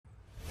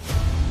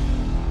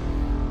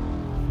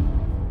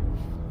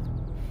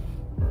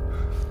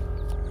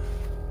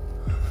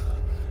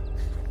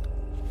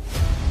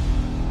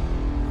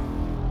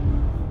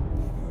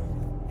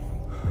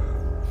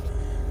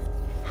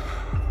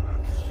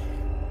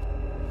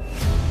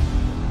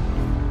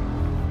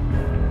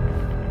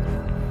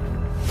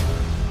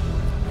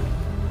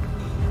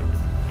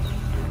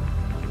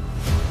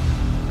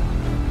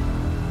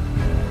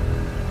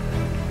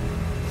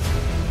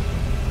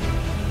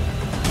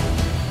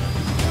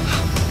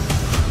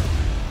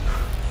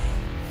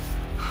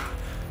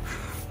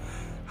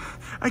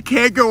I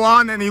can't go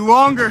on any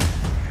longer.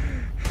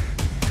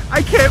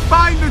 I can't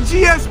find the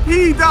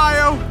GSP,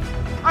 Dio.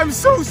 I'm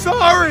so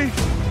sorry.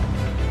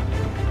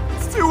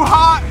 It's too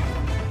hot.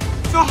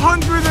 It's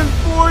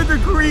 104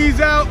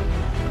 degrees out.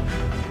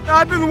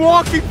 I've been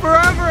walking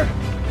forever.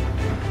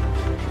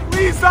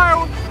 Please,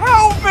 Dio,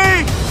 help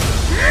me.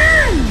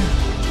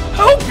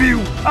 Help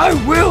you, I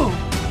will.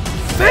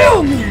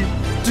 Fail me,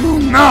 do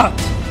not.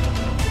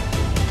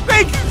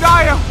 Thank you,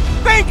 Dio.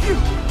 Thank you.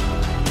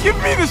 Give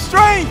me the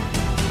strength.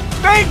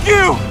 Thank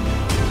you.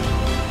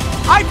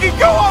 I can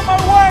go on my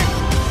way.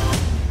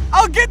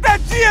 I'll get that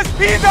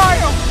GSP,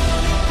 Dio.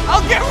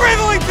 I'll get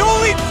Ridley to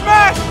Elite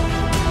Smash.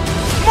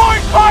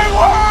 Mark my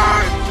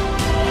words.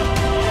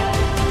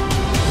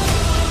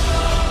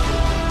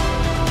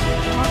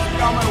 I must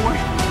be on my way.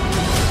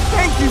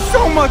 Thank you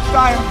so much,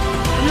 Dio.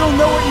 You don't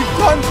know what you've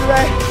done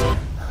today.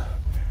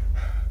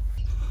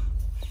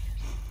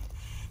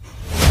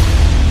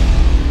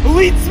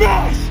 Elite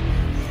Smash!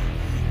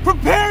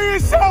 Prepare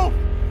yourself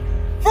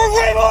for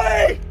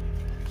Ridley!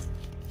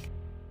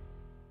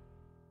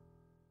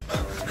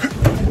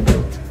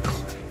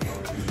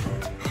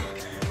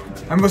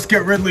 I must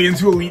get Ridley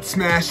into Elite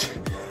Smash.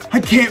 I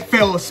can't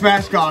fail a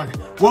Smash God.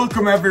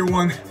 Welcome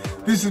everyone.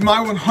 This is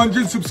my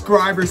 100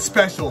 subscribers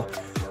special.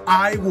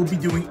 I will be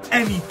doing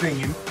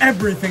anything and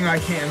everything I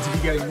can to be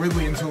getting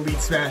Ridley into Elite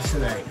Smash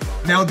today.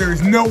 Now there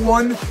is no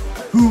one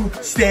who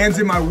stands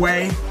in my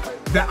way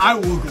that I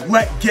will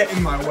let get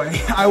in my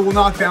way. I will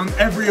knock down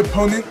every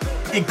opponent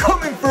and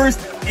come in first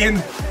and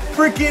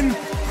freaking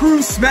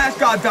prove Smash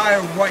God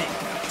Dio right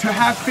to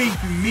have faith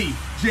in me,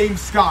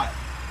 James Scott.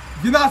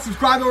 If you're not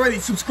subscribed already,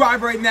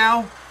 subscribe right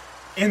now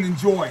and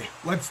enjoy.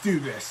 Let's do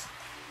this.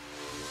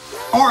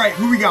 Alright,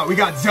 who we got? We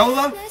got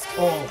Zelda.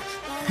 Oh,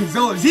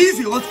 Zelda's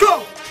easy. Let's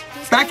go.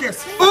 Back here.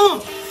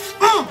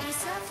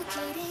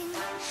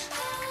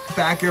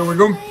 Back here. We're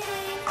going.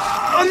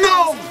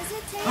 No.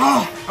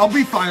 Oh, I'll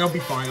be fine. I'll be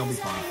fine. I'll be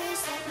fine.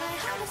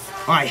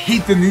 Oh, I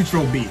hate the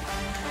neutral beat.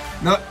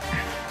 No.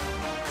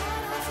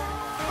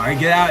 Alright,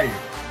 get out of here.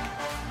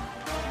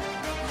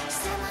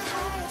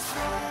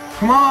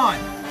 Come on.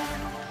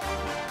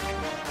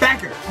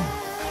 Back here.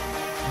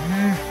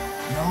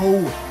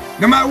 No.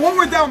 No matter what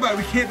we're down by,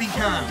 we can't be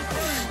calm.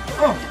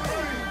 Oh.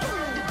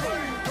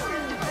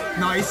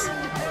 Nice.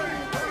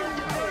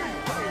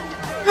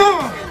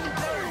 Oh.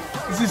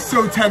 This is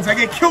so tense. I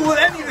get killed with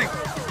anything.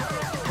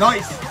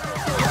 Nice.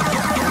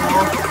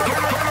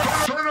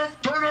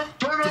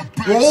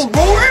 Roll,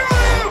 roll.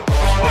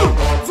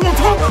 That's what I'm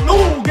talking about.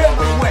 No, get out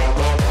of my way.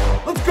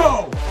 Let's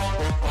go.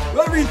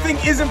 Everything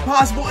isn't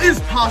possible is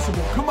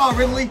possible. Come on,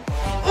 Ridley.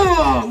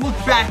 Oh, look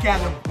back at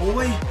him,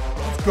 boy.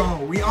 Let's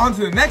go. We on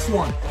to the next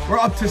one. We're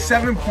up to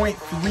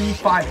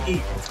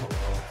 7.358. Let's go.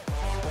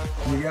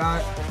 We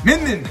got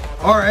Minden.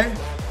 All right.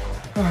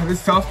 Oh, this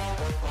is tough.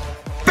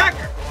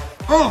 Backer.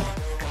 Oh,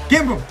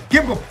 Gimbal.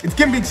 Gimbal. It's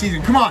Gimbig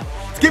season. Come on.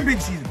 It's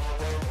Gimbig season.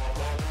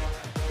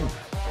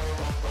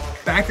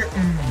 Backer.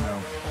 No.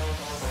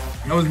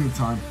 That wasn't the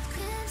time.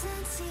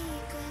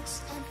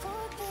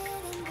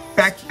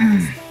 Back.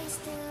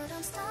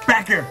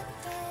 Backer.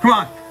 Come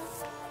on.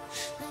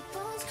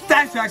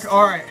 Dash back.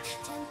 All right.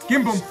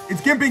 Gimbal.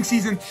 It's Gimbig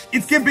season.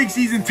 It's Gimbig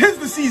season. 'Tis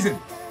the season.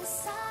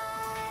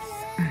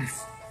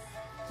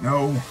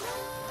 No.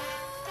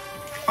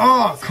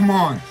 Oh, come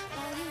on.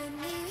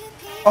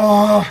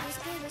 Oh.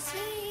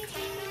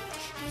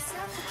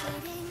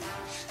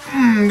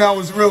 That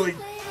was really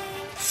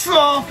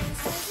soft.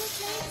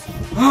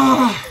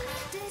 Oh.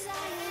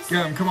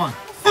 Get him, come on.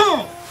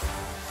 Oh.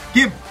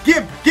 Gimp.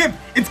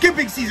 It's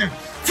Gimbig season.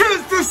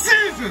 'Tis the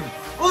season.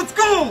 Let's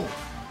go.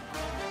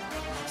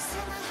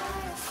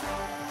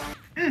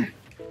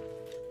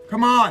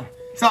 Come on.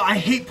 So I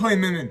hate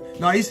playing Minden.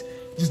 Nice.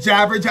 Just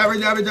jabber.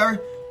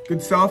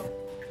 Good stuff.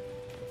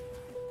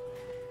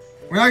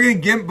 We're not gonna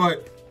gimp,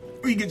 but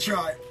we can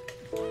try.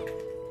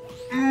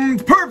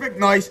 Perfect.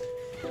 Nice.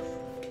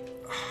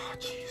 Oh,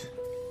 jeez.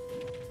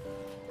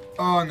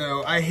 Oh,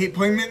 no. I hate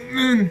playing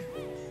Minden.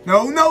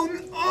 No.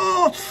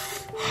 Oh.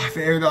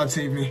 The air dodge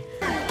saved me.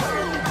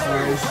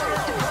 Nice.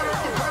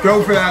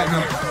 Go for that.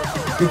 No.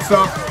 Good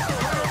stuff.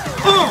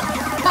 Oh,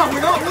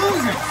 we're not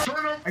losing.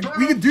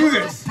 We can do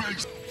this.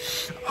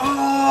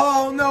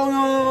 Oh, no.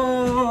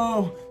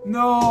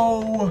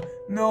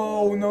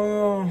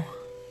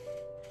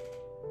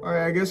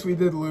 Alright, I guess we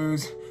did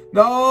lose.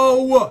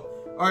 No!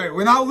 Alright,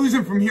 we're not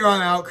losing from here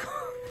on out.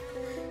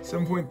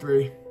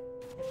 7.3.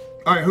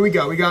 Alright, who we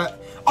got? We got...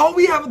 Oh,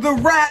 we have the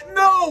rat!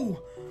 No!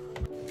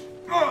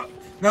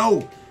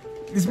 No.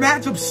 This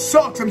matchup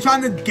sucks. I'm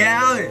trying to get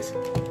out of this.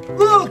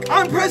 Look!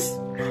 I'm pressed...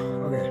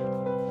 Okay.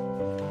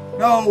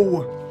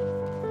 No!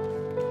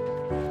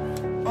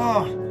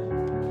 Oh.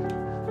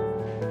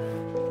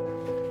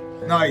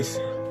 Nice.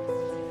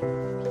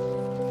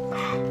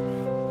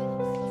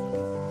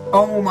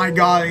 Oh my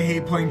god, I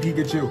hate playing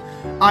Pikachu.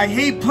 I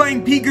hate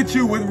playing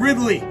Pikachu with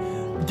Ridley.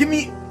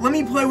 Let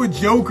me play with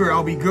Joker,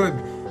 I'll be good.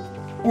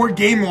 Or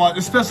Game Watch,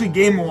 especially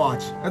Game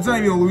Watch. That's not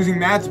even a losing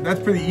match,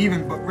 that's pretty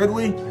even, but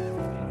Ridley.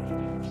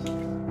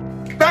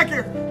 Back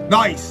here!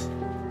 Nice.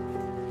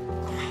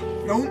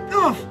 No,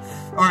 no.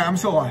 Alright, I'm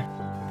still alive.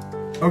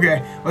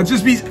 Okay, let's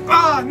just be...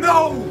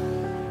 no!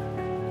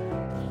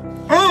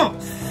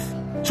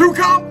 True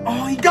comp!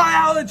 Oh, he got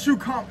out of the true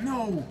comp.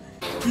 No.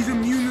 He's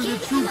immune to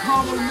the true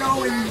combo.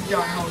 No, and he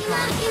got hell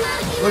combo.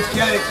 Let's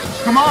get it.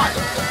 Come on.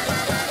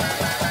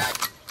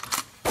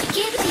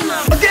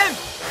 Again!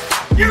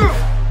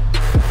 Yeah!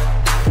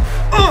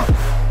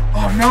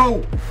 Oh,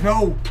 no.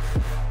 No.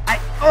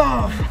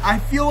 I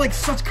feel like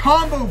such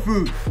combo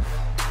food.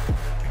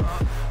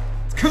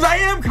 It's because I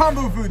am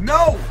combo food.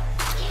 No.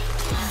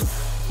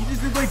 He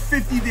just did like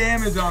 50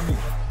 damage on me.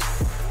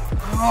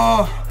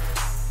 Oh.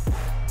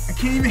 I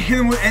can't even hit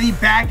him with any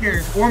back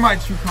airs or my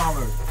true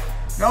combos.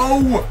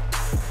 No.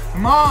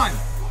 Come on.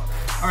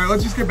 All right,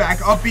 let's just get back.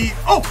 Upbeat.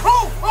 Oh.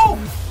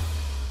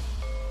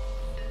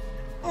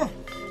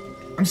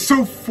 I'm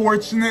so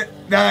fortunate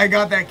that I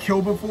got that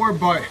kill before,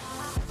 but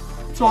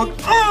it's all...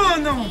 Oh,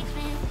 no.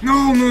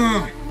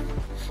 No.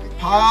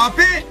 Pop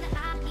it.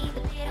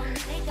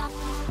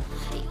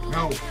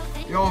 No.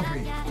 Get off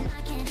me.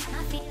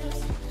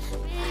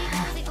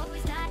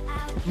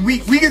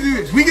 We can do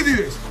this. We can do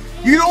this.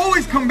 You can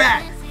always come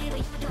back.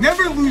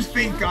 Never lose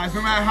faith, guys,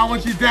 no matter how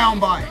much you're down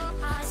by.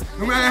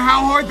 No matter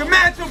how hard the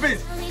matchup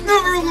is.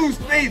 Never lose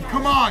faith.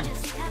 Come on.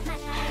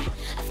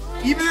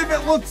 Even if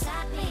it looks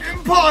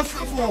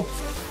impossible.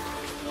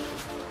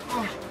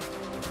 Oh.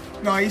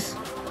 Nice.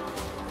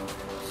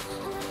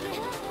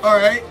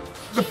 Alright.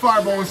 The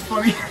fireball was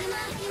funny.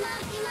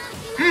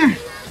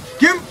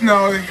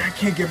 No, I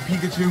can't get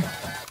Pikachu.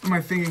 What am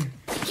I thinking?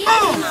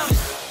 Oh!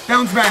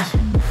 Down smash.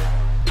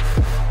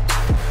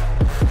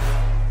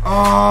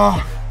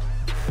 Oh.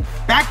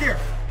 Back here.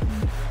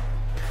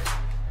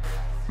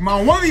 Come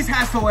on, one of these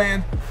has to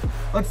land.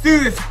 Let's do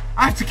this.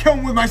 I have to kill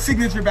him with my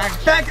signature back.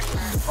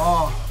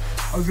 Oh,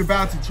 I was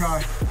about to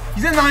try.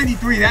 He's at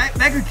 93.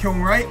 That could kill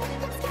him, right?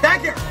 Back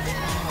here.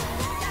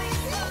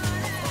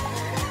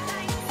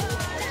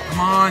 Come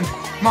on,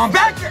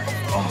 back here.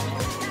 Oh.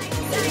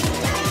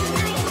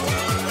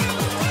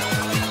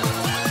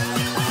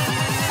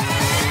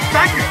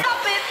 Back here.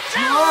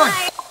 Come on.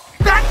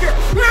 Back here. I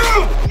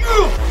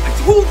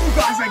told you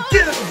guys I'd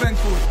get it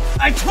eventually.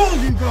 I told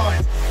you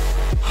guys.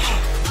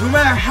 No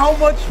matter how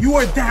much you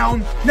are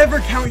down, never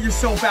count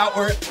yourself out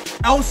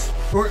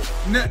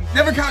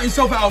never count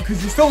yourself out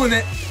because you're still in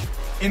it.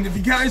 And if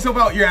you count yourself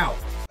out, you're out.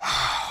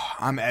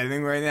 I'm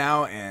editing right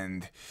now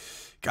and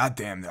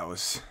goddamn, that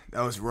was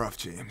rough,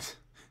 James.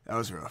 That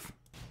was rough.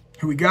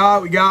 Who we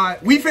got?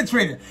 Wii Fit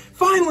Trainer.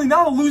 Finally,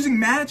 not a losing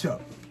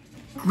matchup.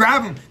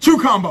 Grab him. True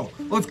combo.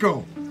 Let's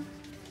go.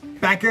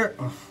 Back air.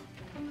 Oh.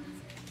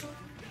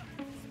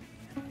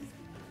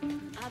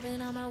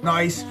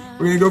 Nice.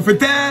 We're gonna go for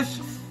dash.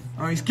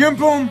 Nice. Gimp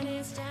him.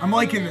 I'm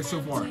liking this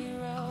so far.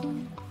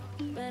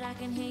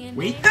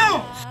 Wait.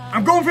 No!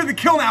 I'm going for the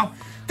kill now.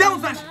 Down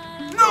smash.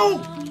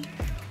 No!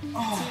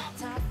 Oh.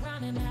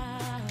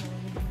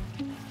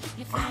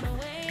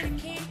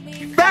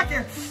 Back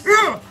here.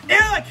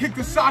 And I kicked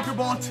the soccer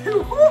ball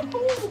too.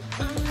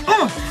 I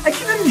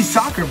keep hitting these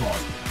soccer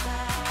balls.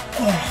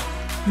 Oh,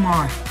 come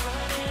on.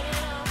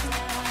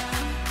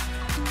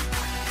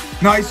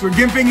 Nice, we're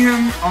gimping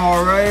him.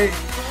 Alright.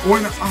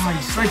 Oh,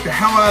 he striked the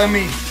hell out of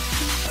me.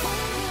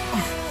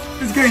 Oh,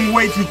 it's getting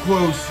way too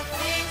close.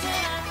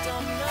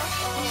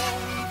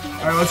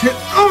 Alright, let's hit.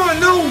 Oh,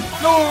 no.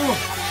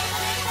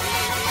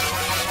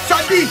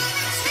 Side B.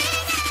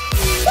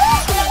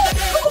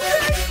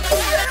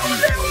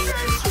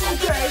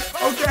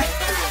 Okay.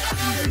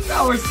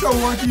 That was so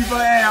lucky,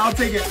 but hey, I'll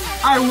take it.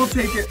 I will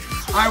take it.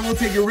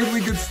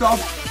 Ridley, good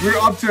stuff. We're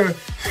up to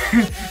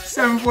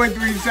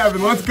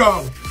 7.37. Let's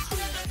go.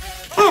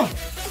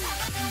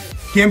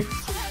 Gimp.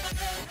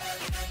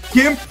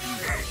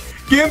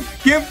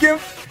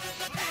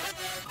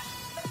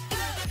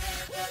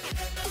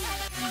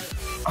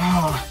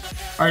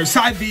 Alright,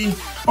 side B.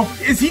 Oh,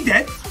 is he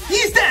dead?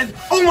 He's dead!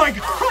 Oh my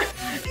god!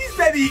 He's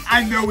dead.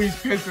 I know he's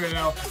pissed right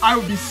now. I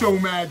would be so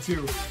mad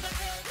too.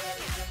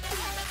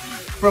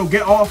 Bro,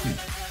 get off me.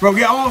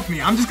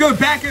 I'm just gonna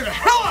back the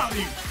hell out of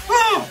you.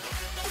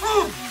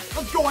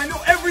 Let's go. I know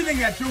everything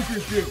that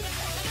Jokers do.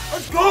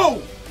 Let's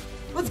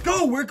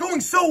go. We're going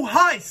so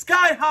high,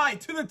 sky high,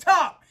 to the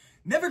top.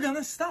 Never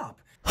gonna stop.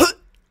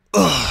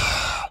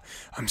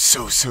 I'm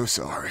so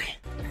sorry.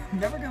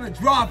 Never gonna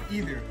drop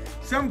either.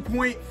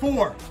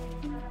 7.4.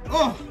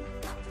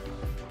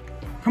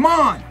 Come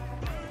on,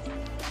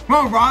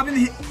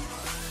 Robin.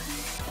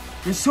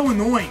 You're so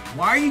annoying.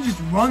 Why are you just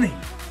running?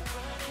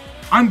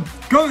 I'm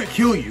gonna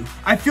kill you.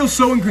 I feel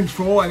so in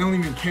control, I don't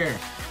even care.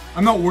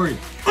 I'm not worried.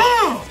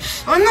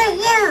 I'm not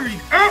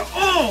worried at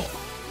all.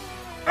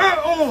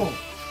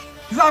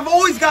 Because I've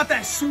always got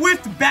that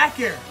swift back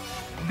air.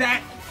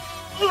 That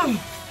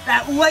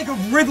leg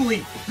of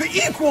Ridley. The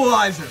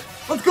equalizer.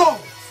 Let's go.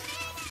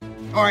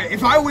 Alright,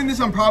 if I win this,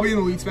 I'm probably in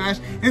Elite Smash.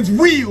 And it's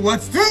Ryu.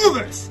 Let's do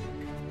this.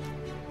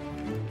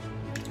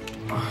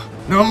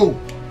 No.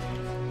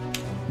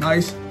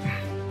 Nice.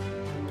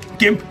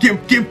 Gimp.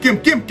 It's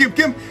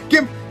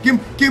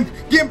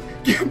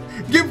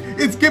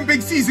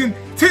gimping season.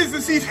 'Tis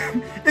the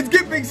season. It's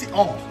gimping season.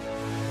 Oh.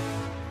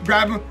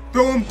 grab him,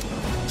 throw him,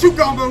 shoot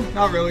combo.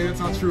 Not really, that's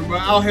not true, but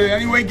I'll hit it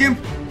anyway. Gimp.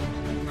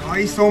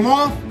 Nice, throw him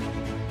off.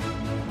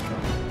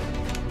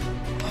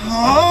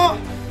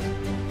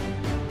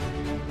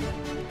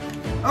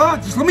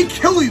 Just let me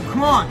kill you,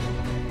 come on.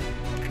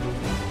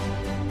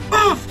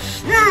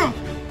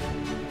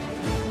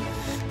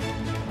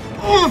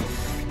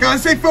 Gotta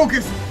stay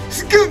focused.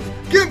 Gimp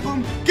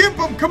him,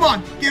 come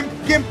on. Gimp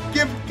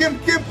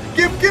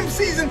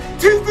season.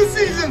 'Tis the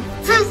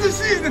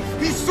season.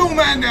 He's so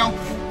mad now.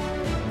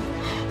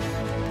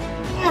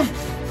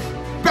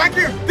 Back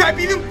here, did I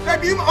beat him?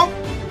 Oh,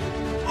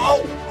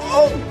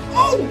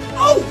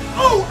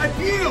 I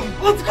beat him.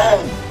 Let's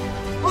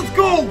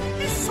go.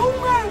 He's so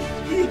mad.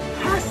 He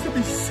has to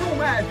be so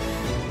mad.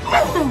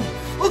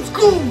 Let's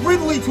go,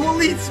 Ridley to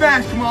Elite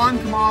Smash. Come on.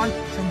 7.5.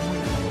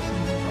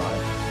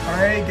 All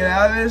right, get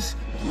out of this.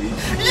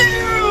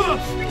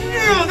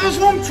 Yeah, that's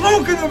what I'm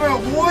talking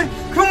about, boy.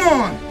 Come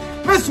on,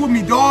 mess with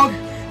me, dog.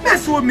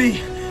 Mess with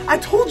me. I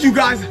told you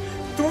guys,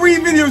 3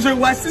 videos or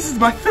less. This is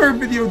my 3rd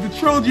video, the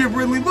Trilogy of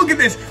Ridley. Look at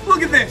this.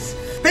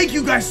 Thank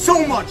you guys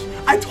so much.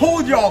 I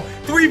told y'all,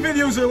 3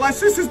 videos or less.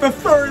 This is the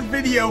 3rd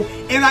video,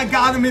 and I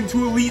got him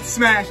into Elite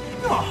Smash.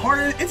 You know how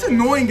hard it's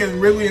annoying getting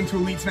Ridley into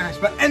Elite Smash.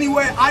 But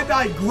anyway, I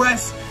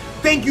digress.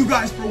 Thank you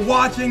guys for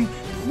watching.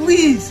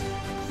 Please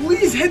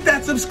hit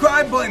that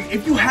subscribe button.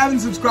 If you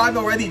haven't subscribed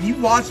already and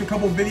you've watched a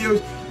couple videos,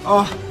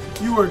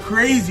 you are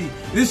crazy.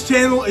 This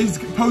channel is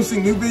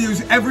posting new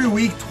videos every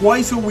week,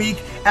 twice a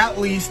week at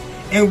least,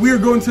 and we're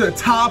going to the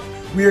top.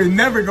 We are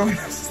never going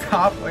to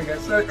stop, like I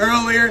said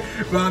earlier,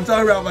 but I'm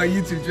talking about my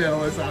YouTube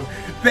channel this time.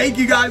 Thank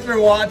you guys for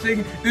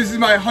watching. This is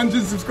my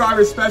 100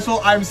 subscriber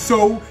special. I'm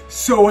so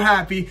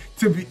happy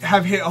to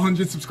have hit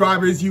 100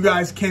 subscribers. You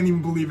guys can't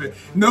even believe it.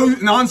 No,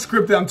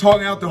 non-scripted, I'm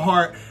talking out the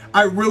heart.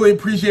 I really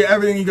appreciate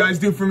everything you guys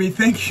do for me.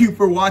 Thank you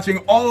for watching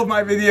all of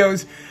my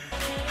videos.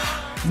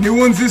 New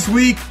ones this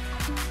week.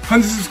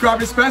 100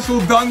 subscriber special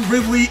done.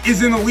 Ridley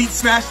is in Elite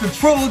Smash. The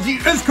Trilogy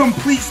is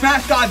complete.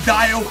 Smash God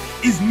Dio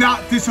is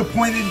not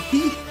disappointed.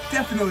 He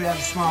definitely has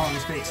a smile on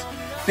his face.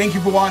 Thank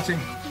you for watching.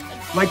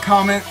 Like,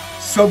 comment,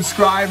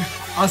 subscribe.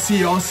 I'll see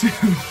y'all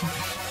soon.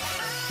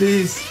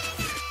 Peace.